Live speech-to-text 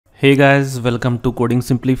Hey guys, welcome to Coding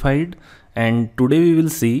Simplified, and today we will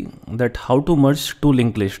see that how to merge two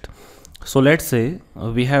linked lists. So let's say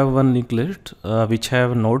we have one linked list which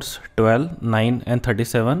have nodes 12, 9 and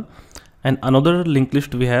 37, and another linked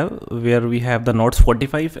list we have where we have the nodes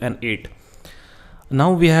 45 and 8.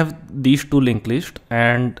 Now we have these two linked lists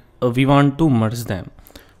and we want to merge them.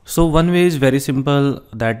 So one way is very simple,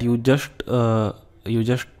 that you just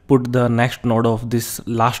put the next node of this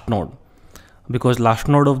last node, because last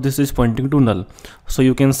node of this is pointing to null, so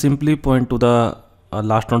you can simply point to the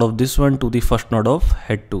last node of this one to the first node of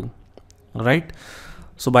head 2, right?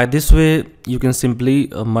 So by this way you can simply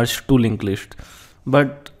merge two linked lists,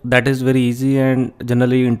 but that is very easy and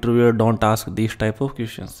generally interviewer don't ask these type of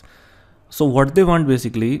questions. So what they want,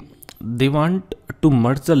 basically they want to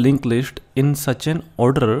merge the linked list in such an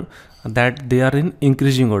order that they are in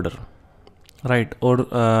increasing order, right? Or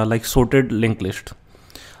like sorted linked list.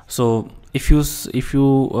 So if you see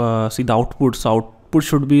the output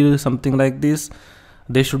should be something like this.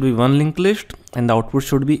 There should be one linked list and the output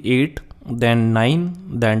should be 8, then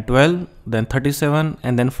 9, then 12, then 37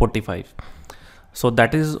 and then 45. So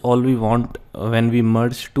that is all we want when we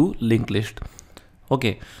merge two linked list.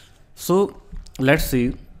 Okay, so let's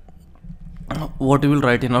see what we will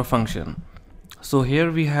write in our function. So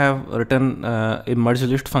here we have written a merge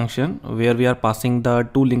list function where we are passing the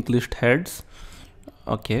two linked list heads.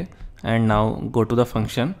 Okay, and now go to the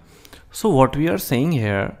function. So what we are saying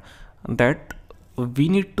here, that we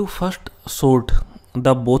need to first sort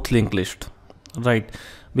the both linked list, right?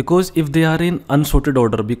 Because if they are in unsorted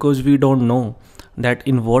order, because we don't know that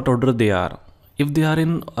in what order they are. If they are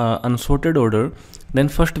in unsorted order, then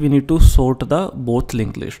first we need to sort the both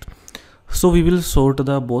linked list. So we will sort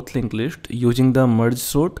the both linked list using the merge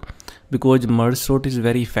sort, because merge sort is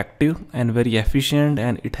very effective and very efficient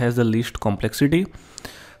and it has the least complexity.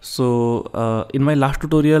 So in my last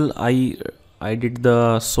tutorial I did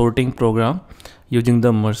the sorting program using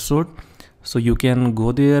the merge sort, so you can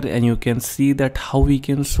go there and you can see that how we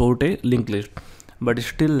can sort a linked list. But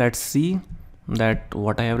still, let's see that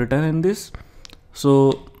what I have written in this.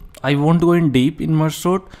 So I won't go in deep in merge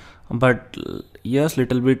sort, but yes,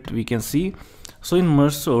 little bit we can see. So in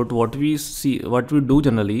merge sort, what we do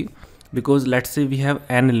generally, because let's say we have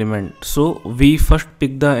n element, so we first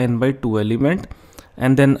pick the n by 2 element,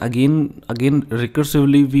 and then again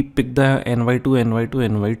recursively we pick the n by 2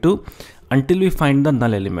 until we find the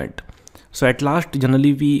null element. So at last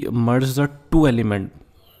generally we merge the two element,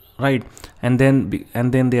 right? And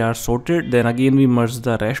then they are sorted. Then again we merge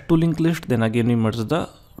the rest two linked list, then again we merge the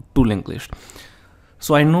two linked list.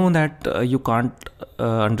 So I know that you can't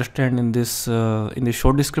understand in this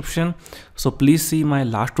short description, so please see my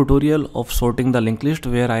last tutorial of sorting the linked list,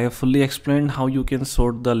 where I have fully explained how you can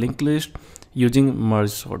sort the linked list using merge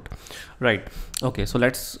sort, right? Okay, so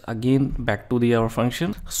let's again back to our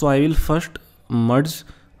function. So I will first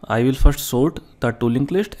sort the two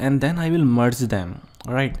linked list and then I will merge them,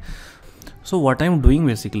 right? So what I'm doing,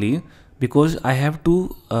 basically, because I have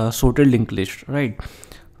two sorted linked list, right?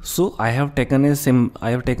 So I have taken a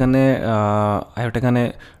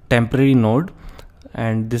temporary node,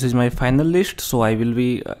 and this is my final list. So I will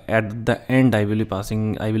be at the end I will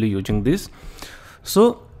be using this.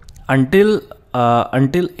 So until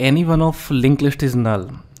any one of linked list is null,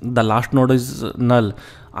 the last node is null,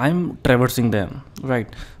 I'm traversing them, right?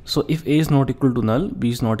 So if a is not equal to null, b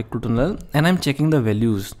is not equal to null, and I'm checking the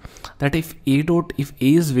values, that if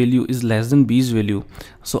a's value is less than b's value,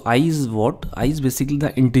 so I is what? I is basically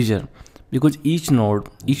the integer, because each node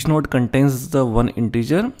contains the one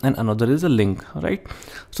integer and another is a link, right?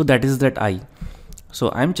 So that is that I. So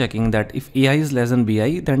I'm checking that if ai is less than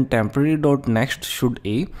bi, then temporary dot next should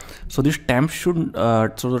a. So this temp should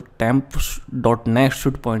the temp dot next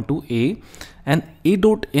should point to a, and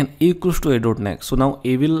a equals to a dot next. So now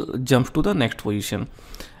a will jump to the next position,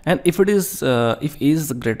 and if it is if a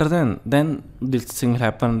is greater than, then this thing will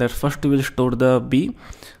happen, that first we will store the b.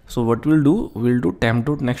 So what we'll do temp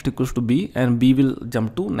dot next equals to b, and b will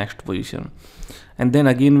jump to next position, and then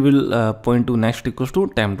again we'll point to next equals to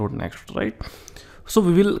temp dot next, right? So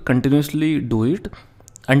we will continuously do it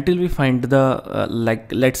until we find the like,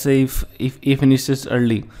 let's say if a finishes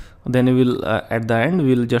early, then we will at the end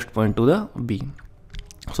we will just point to the b.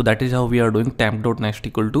 So that is how we are doing temp dot next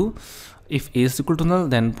equal to, if a is equal to null,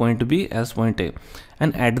 then point to b as point a,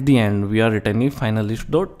 and at the end we are returning final list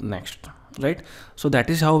dot next, right? So that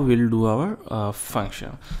is how we'll do our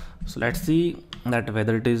function. So let's see that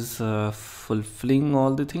whether it is fulfilling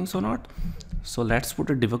all the things or not. So let's put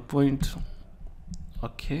a debug point.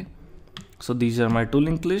 Okay, so these are my two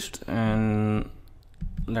linked lists, and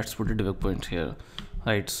let's put a debug point here,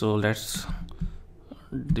 right? So let's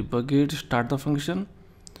debug it, start the function.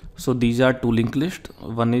 So these are two linked list,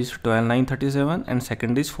 one is 12, 9, 37 and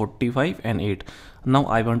second is 45 and 8. Now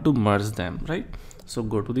I want to merge them, right? So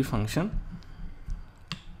go to the function.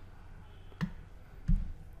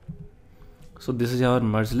 So this is our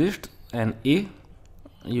merge list, and A,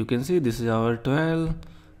 you can see this is our 12,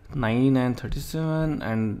 9 and 37,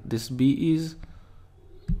 and this B is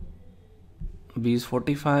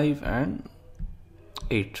 45 and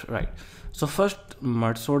 8, right? So first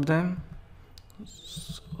merge sort them.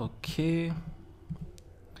 Okay,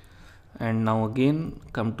 and now again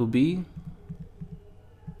come to B.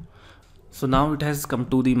 So now it has come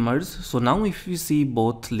to the merge. So now if you see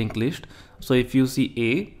both linked list, so if you see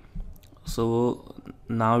A, so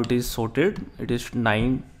now it is sorted, it is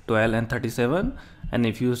 9, 12 and 37, and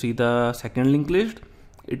if you see the second linked list,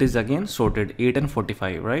 it is again sorted 8 and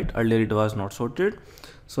 45, right? Earlier it was not sorted.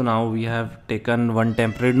 So now we have taken one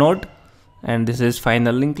temporary node, and this is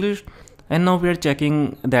final linked list. And now we are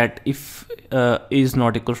checking that if A is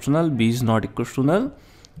not equal to null, B is not equal to null.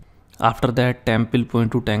 After that, temp will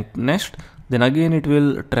point to temp next. Then again it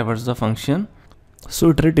will traverse the function.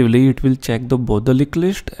 So iteratively it will check both the linked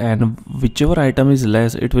list, and whichever item is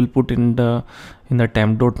less, it will put in the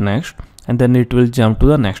temp dot next, and then it will jump to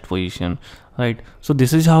the next position, right? So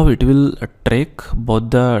this is how it will track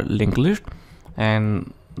both the linked list,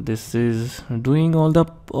 and this is doing all the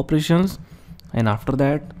operations. And after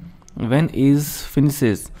that, when is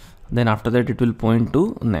finishes, then after that it will point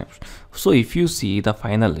to next. So if you see the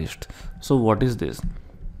final list, so what is this?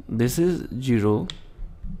 This is 0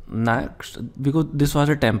 next, because this was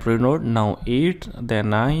a temporary node. Now 8,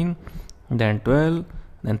 then 9, then 12,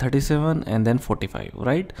 then 37 and then 45,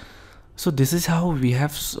 right? So this is how we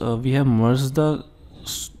have merged the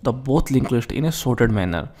both linked list in a sorted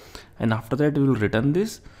manner. And after that we will return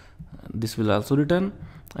this will also return.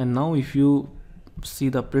 And now if you see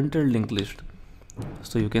the printed linked list,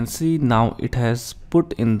 so you can see now it has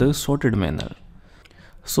put in the sorted manner.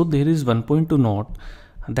 So there is one point to note,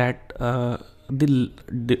 that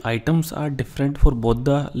the items are different for both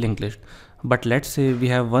the linked list. But let's say we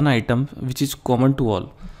have one item which is common to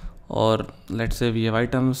all, or let's say we have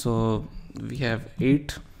items, so we have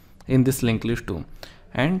 8 in this linked list too,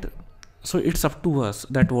 and so it's up to us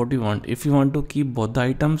that what we want. If you want to keep both the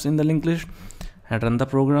items in the linked list and run the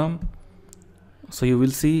program, so you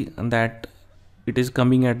will see that it is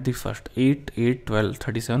coming at the first 8, 8, 12,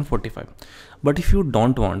 37, 45. But if you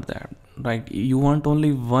don't want that, right, you want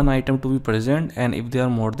only one item to be present, and if they are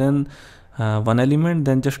more than one element,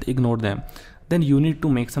 then just ignore them. Then you need to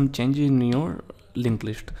make some change in your linked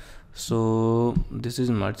list. So this is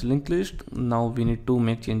merge linked list. Now we need to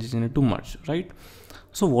make changes in it to merge, right?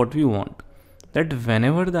 So what we want, that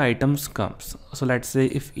whenever the items comes, so let's say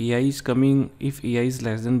if AI is coming, if AI is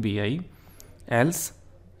less than BI, else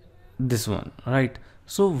this one, right?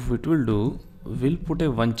 So what we'll do, we'll put a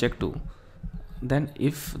one check too. Then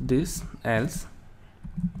if this, else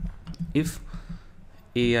if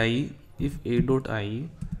AI, if a dot I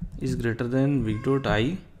is greater than b dot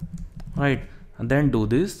I, right, and then do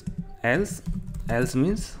this, else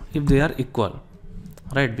means if they are equal,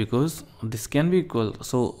 right? Because this can be equal,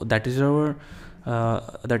 so that is our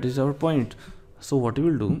point. So what we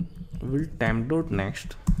will do, we'll temp dot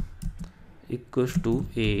next equals to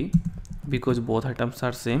A, because both items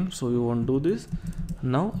are same, so we won't do this.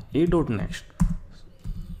 Now A dot next,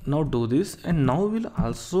 now do this, and now we'll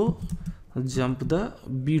also jump the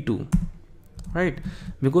B2, right?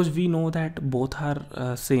 Because we know that both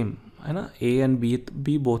are same, and A and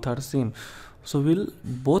B both are same, so we'll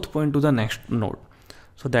both point to the next node.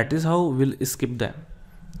 So that is how we'll skip them,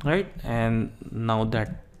 right? And now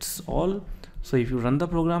that's all. So if you run the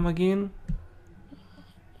program again,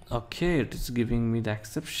 okay, it is giving me the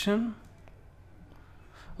exception.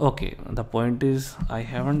 Okay, the point is I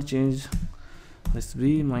haven't changed this,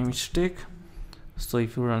 be my mistake. So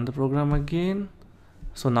if you run the program again,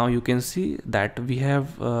 so now you can see that we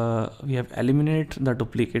have eliminated the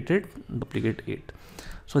duplicate 8.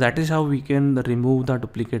 So that is how we can remove the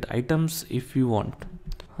duplicate items if you want,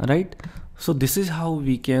 right? So this is how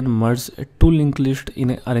we can merge two linked list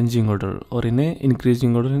in a arranging order, or in a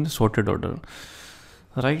increasing order, in a sorted order,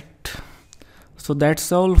 right? So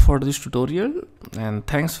that's all for this tutorial, and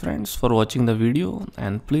thanks friends for watching the video,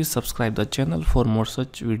 and please subscribe the channel for more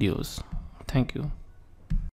such videos. Thank you.